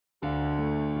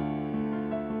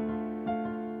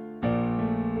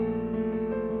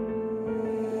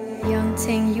Young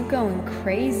Ting, you going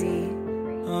crazy.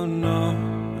 Oh no,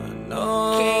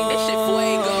 no. King, this shit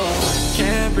fuego.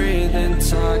 Can't breathe in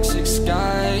toxic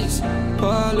skies.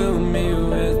 Pollute me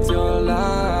with your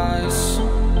lies.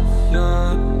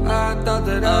 Yeah, I thought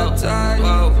that I'd die.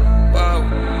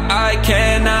 I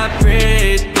cannot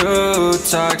breathe through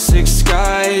toxic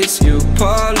skies. You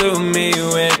pollute me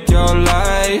with your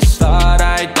lies. Thought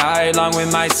I'd die along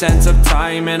with my sense of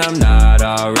time, and I'm not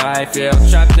alright. Feel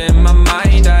trapped in my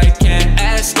mind, I can't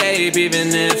escape even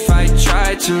if I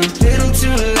try to. Little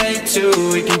too late,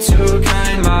 too weak and too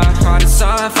kind. My heart is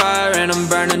on fire and I'm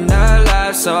burning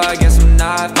alive, so I guess I'm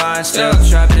not fine. Still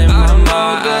trapped in my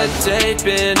mind. That date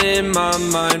been in my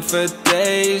mind for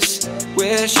days.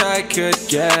 Wish I could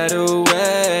get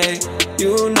away.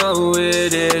 You know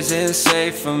it isn't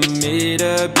safe for me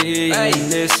to be in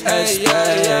this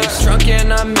headspace. Drunk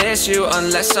and I miss you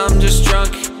unless I'm just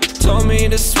drunk. Told me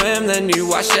to swim, then you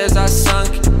watched as I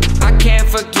sunk. I can't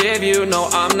forgive you, no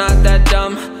I'm not that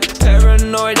dumb.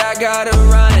 Paranoid, I gotta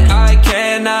run. I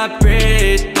cannot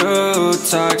breathe through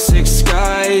toxic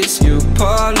skies. You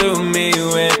pollute me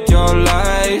with your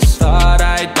lies. Thought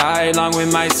I'd die along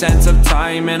with my sense of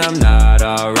time, and I'm not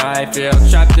alright. Feel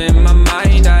trapped in my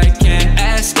mind, I can't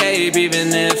escape even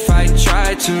if I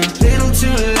try to. Little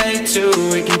too late, too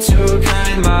weak and too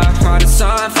kind. My heart is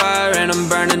on fire and I'm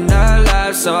burning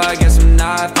alive, so I guess I'm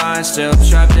not fine. Still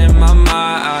trapped in my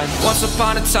mind. Once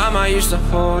upon a time I used to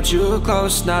hold you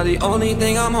close. Now the only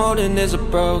thing I'm holding is a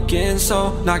broken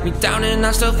soul. Knock me down and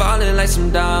I'm still falling like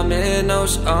some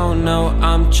dominoes. Oh no,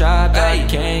 I'm trapped, I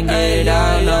can't get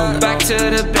out, no. Back to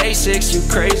the basics, you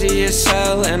crazy as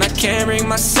hell, and I can't bring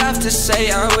myself to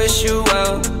say I wish you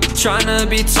well. Tryna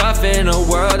be tough in a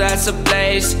world that's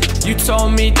ablaze. You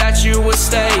told me that you would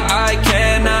stay. I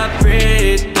cannot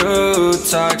breathe through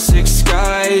toxic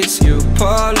skies. You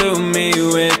pollute me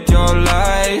with your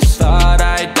lies. Thought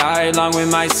I'd die along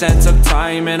with my sense of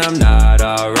time, and I'm not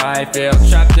alright. Feel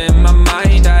trapped in my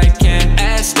mind, I can't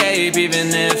escape even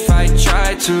if I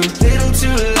try to. Little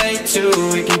too late, too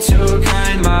weak and too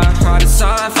kind. My heart is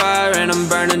on fire and I'm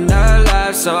burning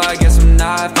alive, so I guess I'm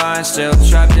not fine. Still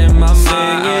trapped in my mind.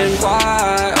 Singing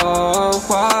why, oh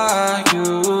why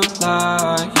you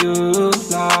lie, you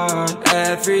lie.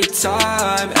 Every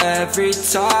time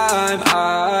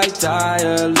I die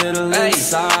a little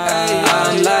inside.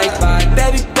 I'm like bye,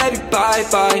 baby, baby, bye,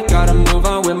 bye. Gotta move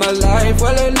on with my life,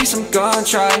 well at least I'm gonna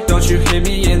try. Don't you hear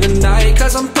me in the night,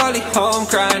 cause I'm probably home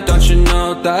crying. Don't you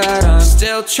know that I'm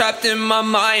still trapped in my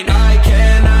mind. I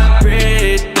cannot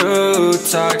breathe through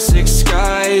toxic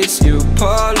skies. You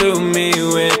pollute me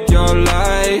with your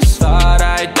lies. Thought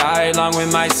I'd die along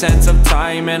with my sense of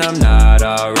time, and I'm not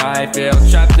alright. Feel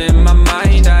trapped in my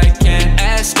mind, I can't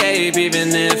escape even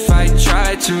if I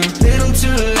try to. Little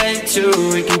too late, too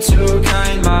weak and too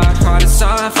kind. My heart is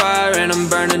on fire and I'm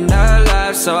burning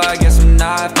alive, so I guess I'm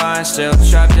not fine. Still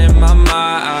trapped in my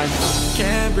mind.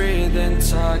 Can't breathe in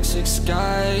toxic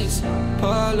skies.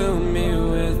 Pollute me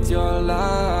with your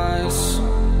lies.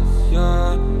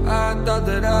 Yeah, I thought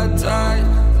that I'd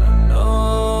die.